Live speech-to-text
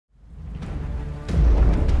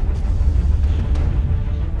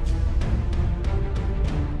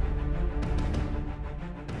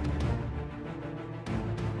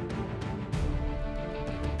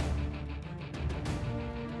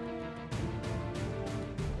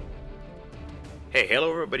Hey,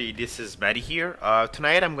 hello everybody, this is Maddie here.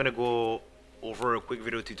 Tonight I'm gonna go over a quick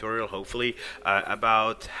video tutorial, hopefully,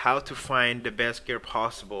 about how to find the best gear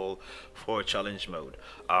possible for challenge mode.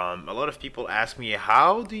 A lot of people ask me,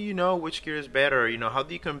 how do you know which gear is better? How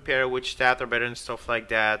do you compare which stats are better and stuff like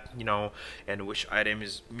that, and which item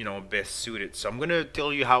is, best suited. So I'm gonna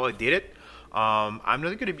tell you how I did it. I'm not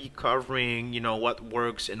going to be covering, what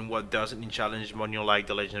works and what doesn't in challenge mode, like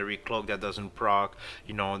the legendary cloak that doesn't proc,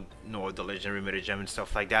 the legendary meta gem and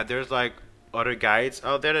stuff like that. There's like other guides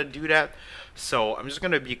out there that do that. So I'm just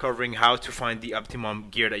going to be covering how to find the optimum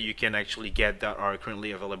gear that you can actually get that are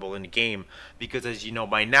currently available in the game. Because as you know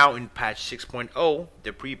by now in patch 6.0,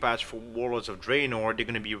 the pre-patch for Warlords of Dreanor, they're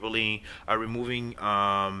going to be really removing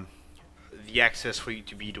the access for you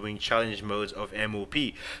to be doing challenge modes of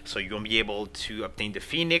MOP. So you won't be able to obtain the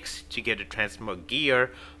Phoenix, to get the transmog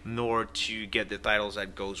gear, nor to get the titles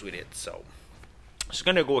that goes with it. So just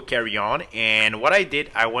gonna go carry on. And what I did,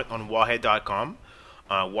 I went on warhead.com.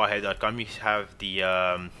 Warhead.com, you have the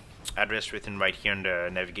address written right here in the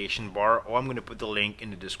navigation bar, or I'm gonna put the link in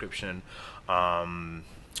the description.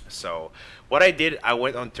 So what I did, I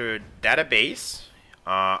went onto database.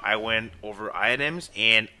 I went over items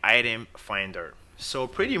and item finder. So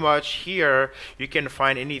pretty much here you can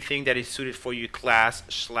find anything that is suited for your class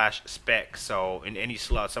 / spec, so in any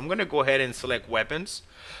slot. So I'm gonna go ahead and select weapons.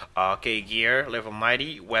 Okay, gear level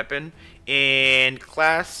 90, weapon, and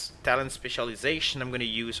class talent specialization. I'm gonna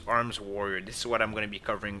use arms warrior. This is what I'm gonna be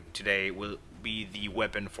covering today. Will be the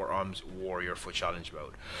weapon for arms warrior for challenge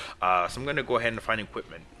mode. So I'm gonna go ahead and find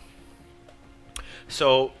equipment.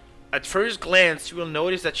 So at first glance, you will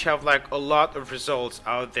notice that you have like a lot of results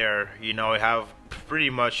out there. You have pretty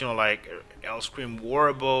much, like L-Scream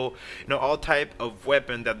Warbow, all type of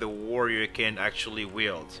weapon that the warrior can actually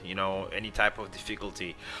wield, any type of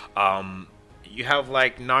difficulty. You have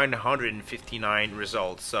like 959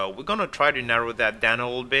 results, so we're gonna try to narrow that down a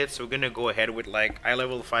little bit. So we're gonna go ahead with like eye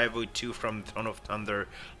level 502 from Throne of Thunder,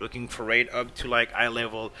 looking for raid up to like eye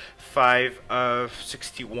level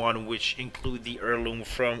 561, which include the heirloom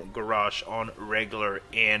from Garage on regular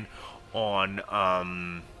and on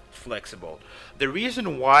flexible. The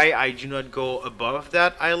reason why I do not go above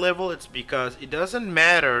that eye level, it's because it doesn't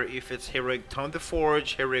matter if it's Heroic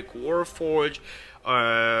Thunderforge, Heroic Warforge,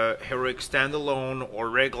 Heroic Standalone, or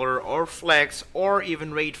regular, or flex, or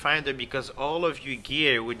even raid finder, because all of your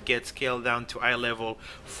gear would get scaled down to eye level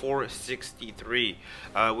 463,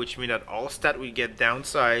 which means that all stat will get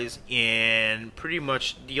downsized, and pretty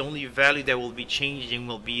much the only value that will be changing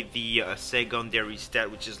will be the secondary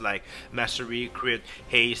stat, which is like mastery, crit,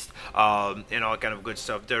 haste, and all kind of good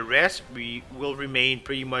stuff. The rest will remain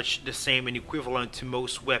pretty much the same and equivalent to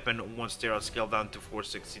most weapon once they are scaled down to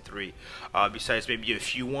 463, besides maybe a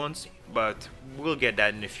few ones, but we'll get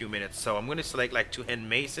that in a few minutes. So I'm going to select like two-hand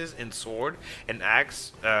maces and sword and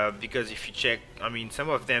axe, because if you check, some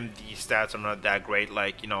of them, the stats are not that great,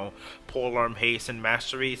 like polearm, haste, and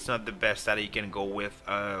mastery. It's not the best that you can go with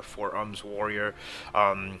for arms warrior.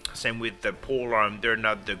 Same with the polearm, they're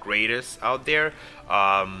not the greatest out there.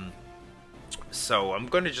 So I'm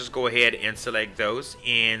going to just go ahead and select those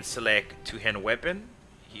and select two-hand weapon.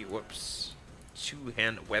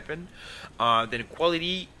 Two-hand weapon, then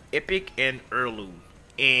quality, epic, and heirloom,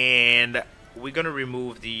 and we're gonna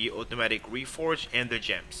remove the automatic reforge and the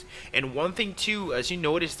gems. And one thing too, as you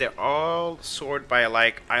notice, they're all sorted by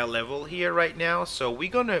like eye level here right now. So what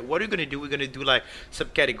we're gonna do like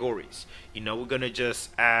subcategories. We're gonna just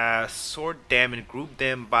sort them and group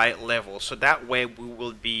them by level, so that way we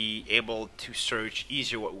will be able to search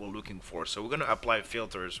easier what we're looking for. So we're gonna apply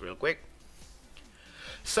filters real quick.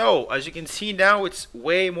 So as you can see now, it's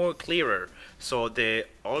way more clearer. So they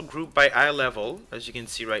all grouped by eye level, as you can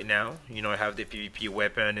see right now. I have the PvP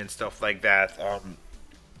weapon and stuff like that.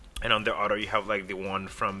 And on the other, you have like the one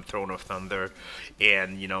from Throne of Thunder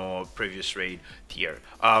and previous raid tier.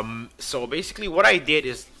 So basically, what I did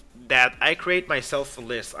is that I create myself a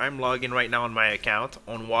list. I'm logging right now on my account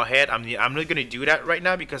on Warhead. I'm not gonna do that right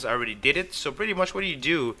now because I already did it. So pretty much what you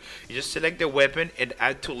do, you just select the weapon and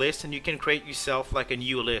add to list, and you can create yourself like a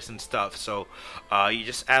new list and stuff. So you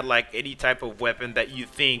just add like any type of weapon that you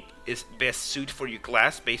think is best suited for your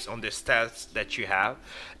class based on the stats that you have,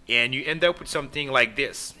 and you end up with something like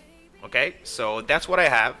this. Okay, so that's what I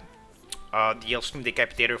have. the Hellscream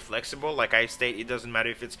Decapitator flexible. Like I state, it doesn't matter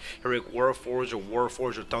if it's Heroic Warforge or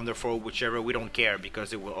Warforge or Thunderfold, whichever, we don't care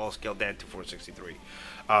because it will all scale down to 463.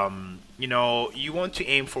 You know, you want to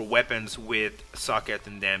aim for weapons with socket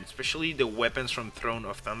in them, especially the weapons from Throne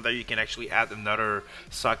of Thunder. You can actually add another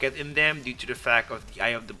socket in them due to the fact of the Eye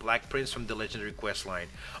of the Black Prince from the Legendary Quest line.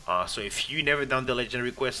 So if you never done the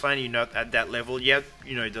Legendary Quest line, you're not at that level yet,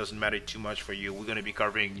 you know, it doesn't matter too much for you. We're going to be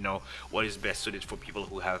covering, you know, what is best suited for people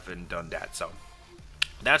who haven't done that. So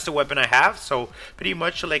that's the weapon I have. So pretty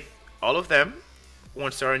much like all of them,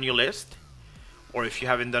 once they're on your list, or if you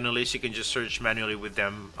haven't done a list, you can just search manually with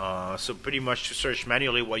them. So pretty much to search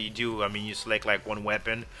manually, what you do, I mean, you select like one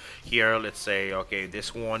weapon here. Let's say, okay,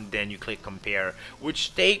 this one. Then you click compare,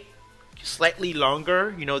 which take slightly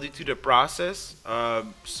longer, you know, due to the process.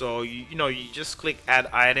 So you know, you just click add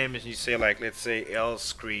item and you say like, let's say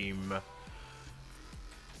Hellscream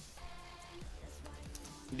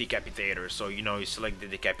Decapitator. So you know, you select the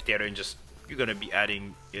Decapitator and just you're gonna be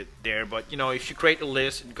adding it there. But you know, if you create a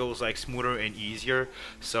list, it goes like smoother and easier.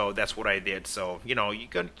 So that's what I did. So you know, you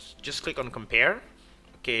can just click on compare.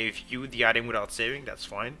 Okay, if you the item without saving, that's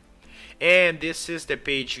fine. And this is the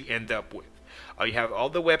page you end up with. You have all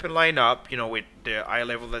the weapon line up, you know, with the eye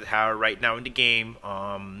level that have right now in the game,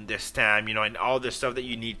 the stam, you know, and all the stuff that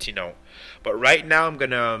you need to know. But right now I'm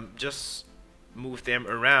gonna just move them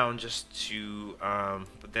around just to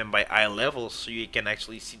put them by eye level so you can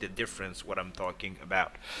actually see the difference what I'm talking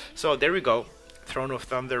about. So there we go. Throne of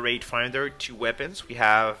Thunder Raid Finder, 2 weapons. We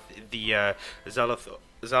have the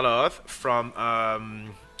Zaloth from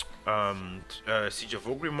Siege of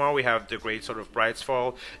Ogrimmar. We have the Great Sword of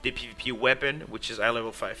Brightsfall, the PvP weapon, which is eye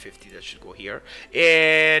level 550, that should go here,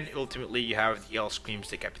 and ultimately you have the Hellscream's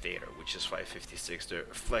Decapitator, which is 556, the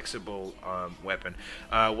flexible weapon.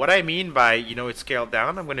 What I mean by, you know, it's scaled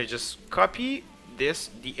down, I'm gonna just copy this,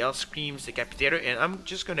 the Hellscream's Decapitator, and I'm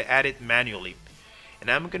just gonna add it manually. And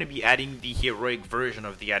I'm going to be adding the heroic version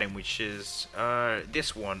of the item, which is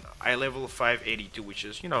this one, eye level 582, which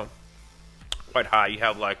is, you know, quite high. You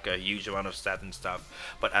have like a huge amount of stat and stuff.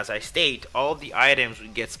 But as I state, all the items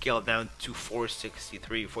would get scaled down to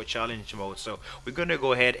 463 for challenge mode. So we're going to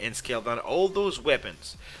go ahead and scale down all those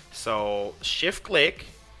weapons. So shift click,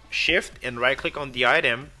 shift and right click on the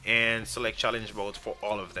item and select challenge mode for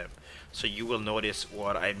all of them. So you will notice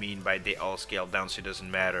what I mean by they all scale down, so it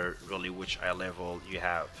doesn't matter really which eye level you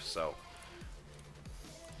have. So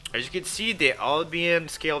as you can see, they all being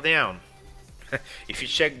scaled down. If you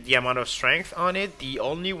check the amount of strength on it, the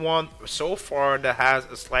only one so far that has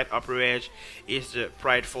a slight upper edge is the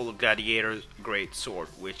Prideful Gladiator's Great Sword,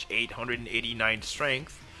 which 889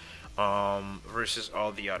 strength versus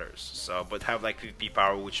all the others. So but have like PvP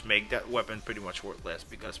power, which make that weapon pretty much worthless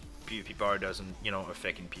because PvP power doesn't, you know,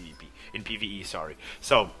 affect in PvE, sorry.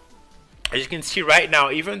 So as you can see right now,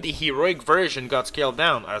 even the heroic version got scaled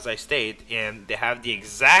down, as I state, and they have the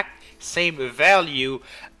exact same value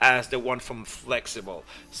as the one from flexible.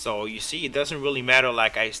 So you see, it doesn't really matter,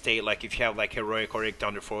 like I state, like if you have like heroic or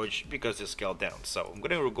Thunderforge, because it's scaled down. So I'm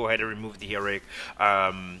gonna go ahead and remove the heroic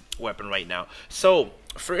weapon right now. So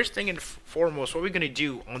first thing and foremost, what we're gonna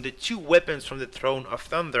do on the 2 weapons from the Throne of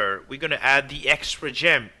Thunder, we're gonna add the extra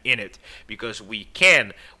gem in it, because we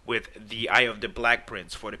can with the Eye of the Black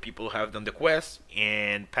Prince. For the people who have done the quest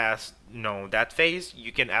and passed, you know, that phase,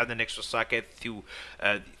 you can add an extra socket to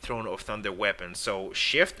the Throne of Thunder weapon. So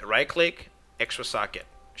shift right click, extra socket,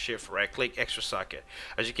 shift right click, extra socket.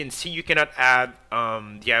 As you can see, you cannot add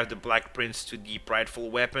the Eye of the Black Prince to the prideful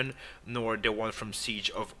weapon, nor the one from Siege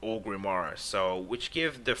of Ogrimmar, so which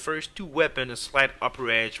give the first 2 weapons a slight upper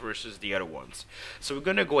edge versus the other ones. So we're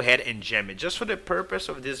gonna go ahead and gem it. Just for the purpose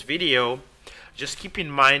of this video, just keep in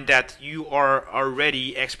mind that you are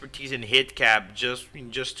already expertise in hit cap, just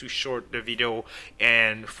to short the video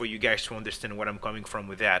and for you guys to understand what I'm coming from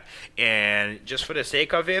with that. And just for the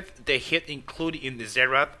sake of it, the hit included in the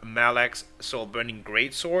Zerath Malak's Soul Burning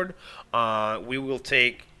Greatsword, we will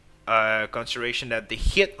take consideration that the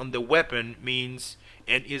hit on the weapon means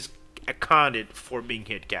and is accounted for being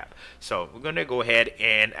hit cap. So we're gonna go ahead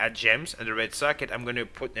and add gems and the red socket. I'm gonna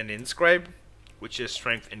put an inscribe, which is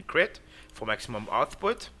strength and crit for maximum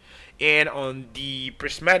output, and on the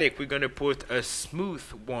prismatic we're going to put a smooth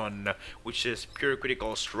one, which is pure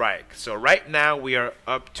critical strike. So right now we are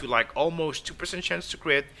up to like almost 2% chance to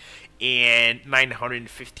crit and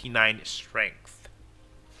 959 strength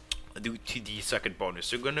due to the socket bonus.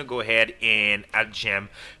 So we're going to go ahead and add gem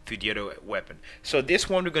to the other weapon. So this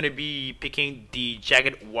one we're going to be picking the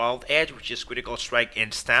Jagged Wild Edge, which is critical strike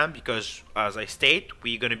and stam, because as I state,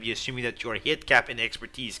 we're going to be assuming that you are hit cap and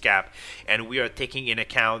expertise cap, and we are taking in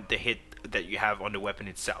account the hit that you have on the weapon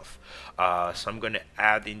itself. So I'm going to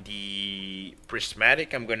add in the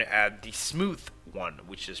prismatic, I'm going to add the smooth one,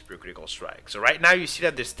 which is pure critical strike. So right now you see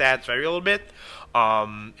that the stats vary a little bit,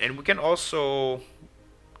 and we can also,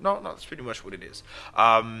 no, that's pretty much what it is.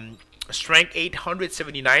 Strength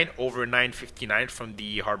 879 over 959 from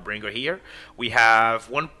the Harbinger here. We have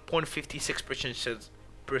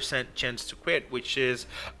 1.56% chance to crit, which is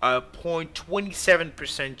a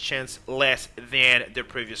 0.27% chance less than the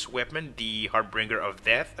previous weapon, the Harbinger of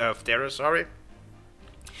Terror, sorry.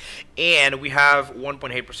 And we have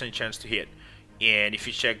 1.8% chance to hit. And if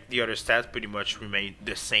you check the other stats, pretty much remain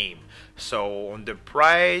the same. So on the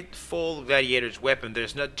Prideful Gladiator's weapon,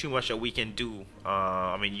 there's not too much that we can do.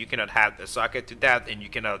 I mean, you cannot add a socket to that, and you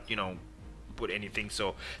cannot, you know, put anything.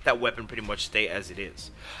 So that weapon pretty much stay as it is.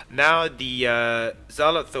 Now the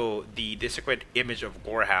Zealot, though, the Desecrated Image of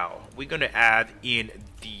Gorhal, we're gonna add in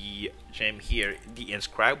the gem here, the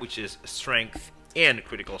Inscribe, which is Strength and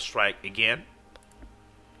Critical Strike again.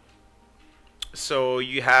 So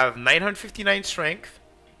you have 959 strength,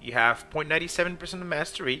 you have 0.97% of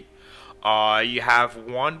mastery, you have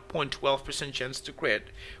 1.12% chance to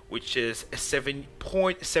crit, which is a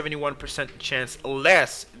 7.71% chance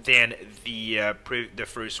less than the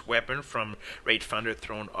first weapon from Raid Founder,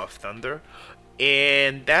 Throne of Thunder,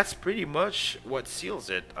 and that's pretty much what seals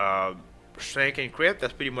it. Strength and crit,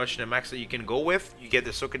 that's pretty much the max that you can go with. You get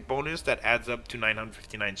the socket bonus that adds up to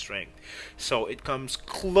 959 strength, so it comes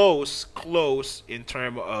close in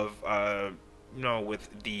terms of you know, with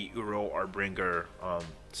the Uro Harbinger.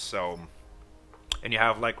 So, and you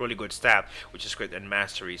have like really good stat, which is crit and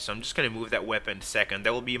mastery. So I'm just gonna move that weapon second.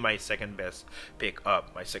 That will be my second best pick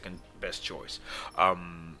up, my second best choice.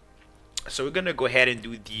 So we're gonna go ahead and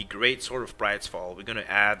do the Great Sword of Prideful. We're gonna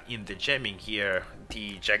add in the gemming here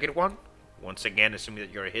the Jagged one. Once again, assuming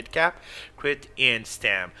that you're a hit cap, crit, and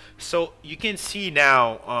stam. So you can see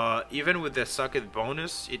now, even with the socket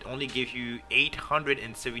bonus, it only gives you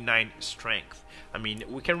 879 strength. I mean,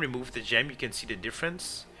 we can remove the gem, you can see the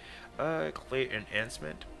difference. Clear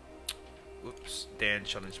enhancement. Oops, then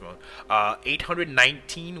challenge mode.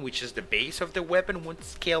 819, which is the base of the weapon, would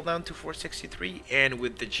scale down to 463, and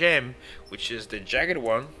with the gem, which is the Jagged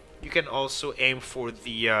one, you can also aim for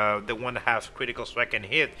the one that has critical strike and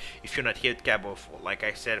hit if you're not hit cap of, like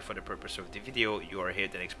I said, for the purpose of the video, you are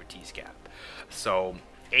hit and expertise cap. So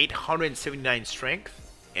 879 strength,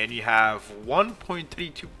 and you have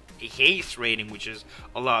 1.32 haste rating, which is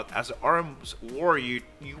a lot. As an arms warrior,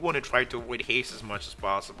 you want to try to avoid haste as much as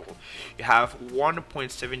possible. You have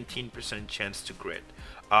 1.17% chance to crit,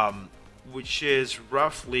 which is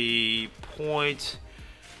roughly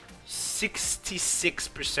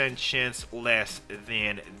 0.66% chance less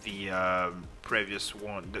than the previous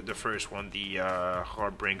one, the first one, the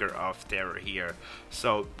Harbinger of Terror here.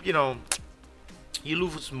 So, you know, you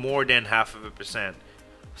lose more than 0.5%.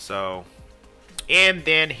 So, and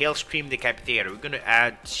then Hailscream Decapitator. We're gonna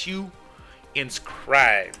add 2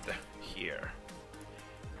 inscribed here.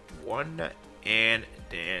 1 and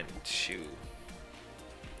then 2.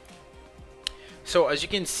 So as you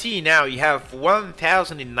can see now, you have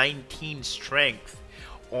 1019 strength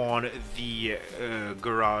on the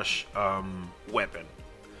Garage weapon.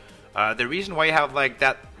 The reason why you have like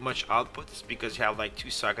that much output is because you have like 2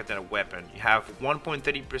 sockets and a weapon. You have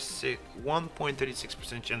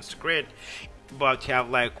 1.36% chance to crit, but you have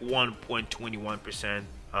like 1.21%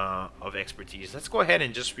 of expertise. Let's go ahead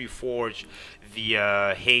and just reforge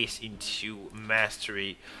the haste into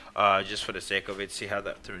mastery, just for the sake of it, see how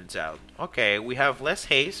that turns out. Okay, we have less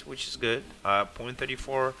haste, which is good.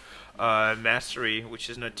 0.34 mastery, which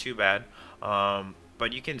is not too bad.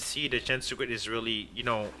 But you can see the chance to crit is really, you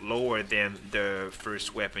know, lower than the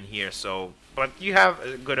first weapon here. So, but you have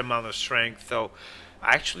a good amount of strength. So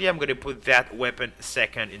actually I'm gonna put that weapon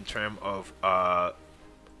second in terms of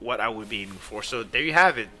what I would be aiming for. So there you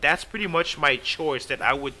have it. That's pretty much my choice that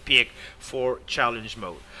I would pick for challenge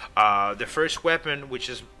mode. The first weapon, which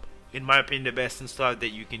is in my opinion the best in slot that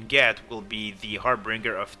you can get, will be the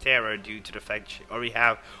Harbinger of Terror, due to the fact you already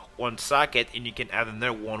have 1 socket and you can add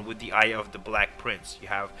another one with the Eye of the Black Prince. You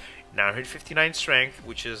have 959 strength,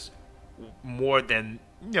 which is more than,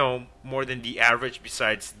 you know, more than the average,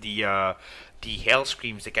 besides the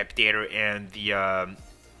Hailscream's Decapitator and the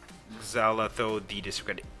Xalatho, the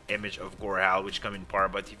Desecrated Image of Gorhal, which come in par.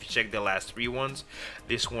 But if you check the last 3 ones,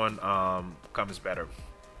 this one comes better.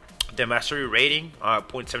 The mastery rating,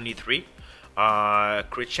 0.73.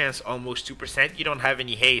 Crit chance almost 2%. You don't have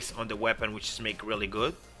any haste on the weapon, which is make really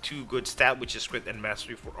good. 2 good stat, which is crit and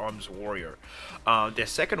mastery for arms warrior. The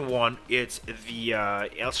second one, it's the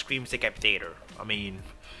Hailscream's Decapitator. I mean,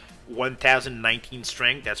 1019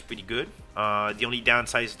 strength. That's pretty good. The only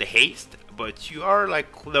downside is the haste, but you are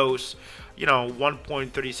like close, you know,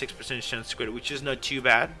 1.36% chance to crit, which is not too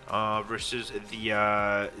bad, versus the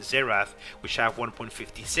Zerath, which have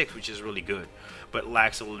 1.56, which is really good, but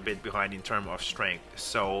lags a little bit behind in terms of strength.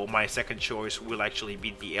 So my second choice will actually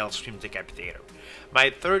be the Elstream Decapitator. My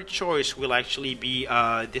third choice will actually be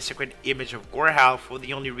the Sacred Image of Gorhal, for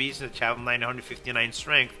the only reason that you have 959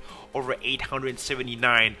 strength over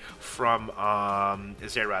 879 from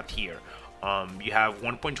Zerath here. You have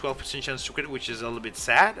 1.12% chance to crit, which is a little bit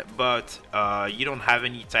sad, but you don't have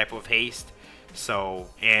any type of haste, so,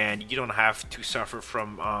 and you don't have to suffer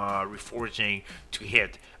from reforging to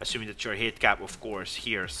hit, assuming that your hit cap, of course,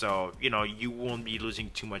 here. So, you know, you won't be losing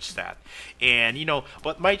too much stat. And, you know,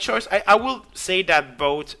 but my choice, I will say that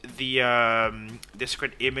both the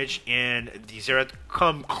Sacred Image and the Zerath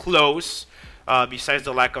come close, besides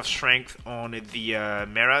the lack of strength on the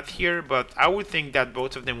Merath here, but I would think that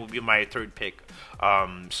both of them will be my third pick.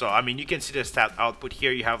 So I mean, you can see the stat output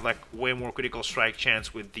here. You have like way more critical strike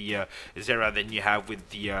chance with the Zerath than you have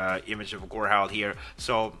with the Image of Gorhal here.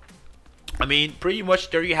 So I mean, pretty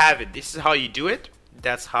much there you have it. This is how you do it.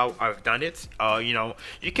 That's how I've done it. You know,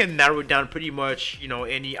 you can narrow down pretty much, you know,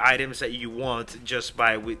 any items that you want just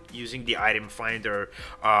by using the item finder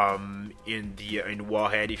in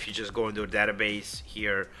Wallhead. If you just go into the database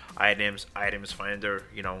here, items finder,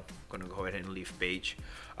 you know, I'm gonna go ahead and leave page.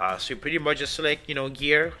 So you pretty much just select, you know,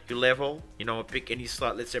 gear, you level, you know, pick any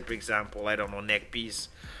slot. Let's say, for example, I don't know, neck piece,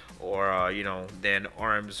 or you know, then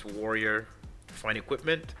arms, warrior, find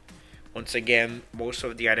equipment. Once again, most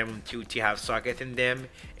of the items on TOT have socket in them,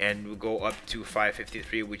 and we go up to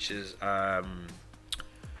 553, which is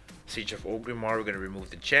Siege of Orgrimmar. We're gonna remove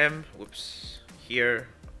the gem, whoops, here,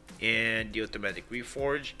 and the automatic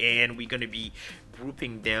reforge, and we're gonna be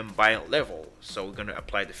grouping them by level. So we're gonna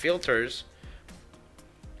apply the filters,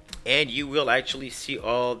 and you will actually see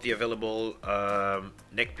all the available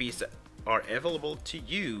neck pieces that are available to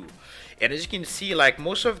you. And as you can see, like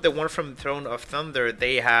most of the one from Throne of Thunder,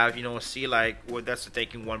 they have, you know, see like, well, that's the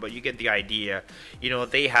taking one, but you get the idea. You know,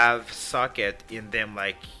 they have socket in them,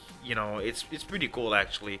 like, you know, it's pretty cool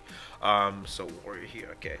actually. So warrior here,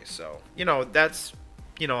 okay, so you know, that's,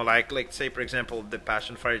 you know, like say for example the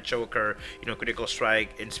Passion Fire Choker, you know, critical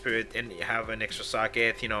strike in spirit, and you have an extra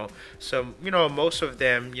socket, you know. So, you know, most of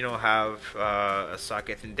them, you know, have a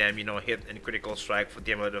socket in them, you know, hit and critical strike for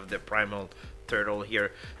the amount of the primal turtle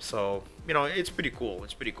here. So, you know, it's pretty cool.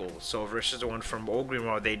 It's pretty cool. So versus the one from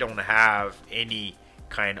Orgrimmar, they don't have any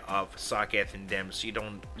kind of socket in them, so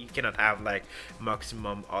you cannot have like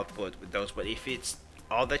maximum output with those. But if it's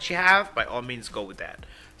all that you have, by all means go with that.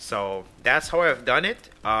 So that's how I've done it.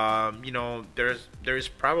 You know, there's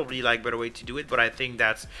probably like better way to do it, but I think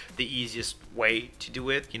that's the easiest way to do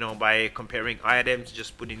it, you know, by comparing items,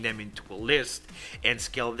 just putting them into a list and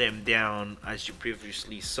scale them down as you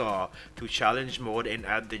previously saw to challenge mode, and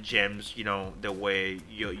add the gems, you know, the way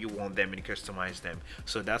you want them and customize them.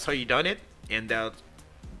 So that's how you done it, and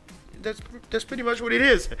that's pretty much what it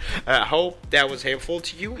is. I hope that was helpful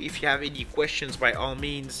to you. If you have any questions, by all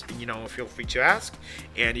means, you know, feel free to ask.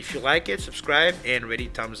 And if you like it, subscribe and ready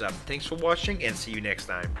thumbs up. Thanks for watching, and see you next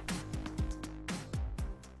time.